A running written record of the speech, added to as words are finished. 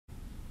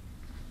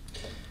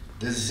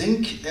the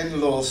Zink and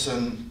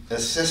Lawson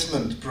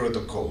assessment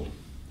protocol.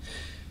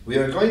 We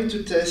are going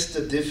to test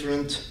the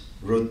different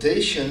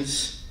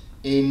rotations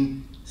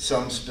in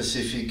some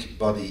specific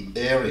body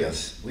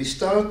areas. We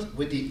start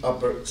with the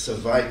upper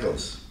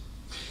cervicals.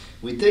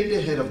 We take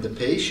the head of the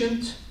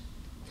patient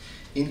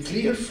in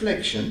clear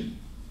flexion.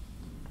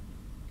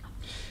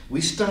 We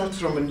start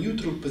from a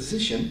neutral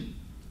position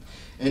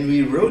and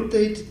we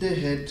rotate the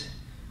head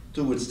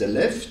towards the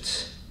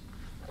left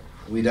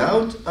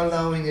without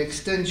allowing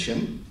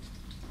extension,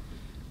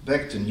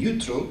 back to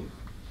neutral,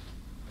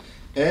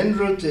 and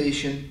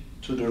rotation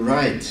to the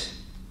right,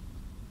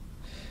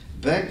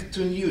 back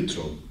to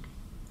neutral.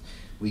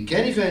 We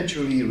can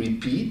eventually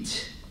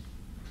repeat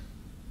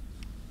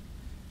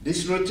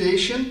this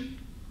rotation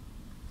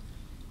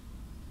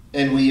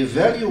and we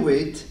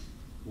evaluate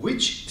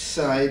which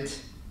side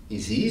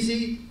is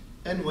easy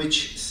and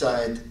which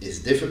side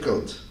is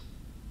difficult.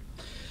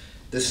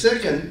 The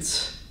second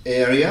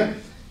area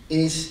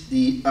is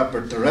the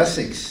upper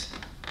thoracics.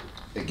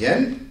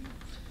 Again,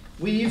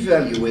 we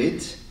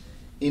evaluate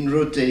in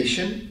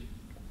rotation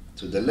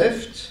to the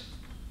left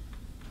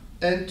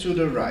and to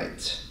the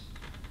right,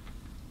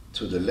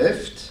 to the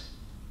left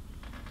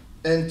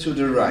and to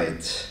the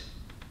right.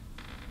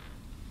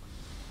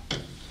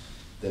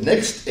 The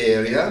next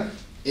area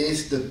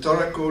is the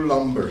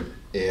thoracolumbar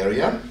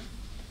area,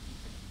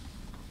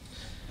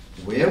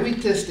 where we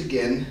test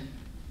again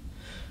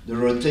the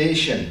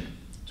rotation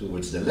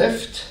towards the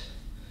left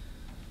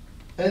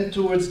and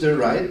towards the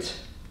right,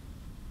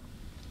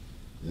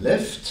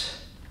 left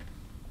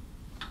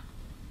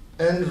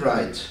and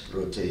right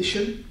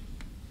rotation.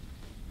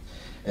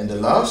 And the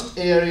last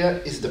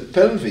area is the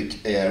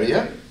pelvic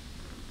area.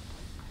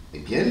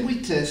 Again,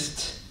 we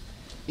test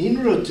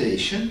in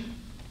rotation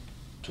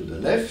to the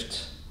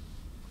left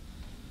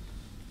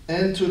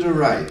and to the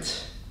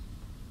right,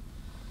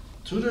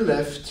 to the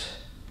left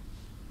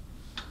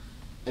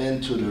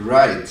and to the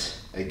right.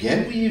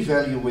 Again, we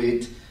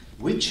evaluate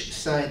which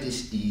side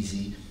is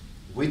easy,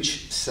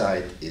 which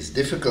side is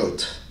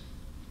difficult.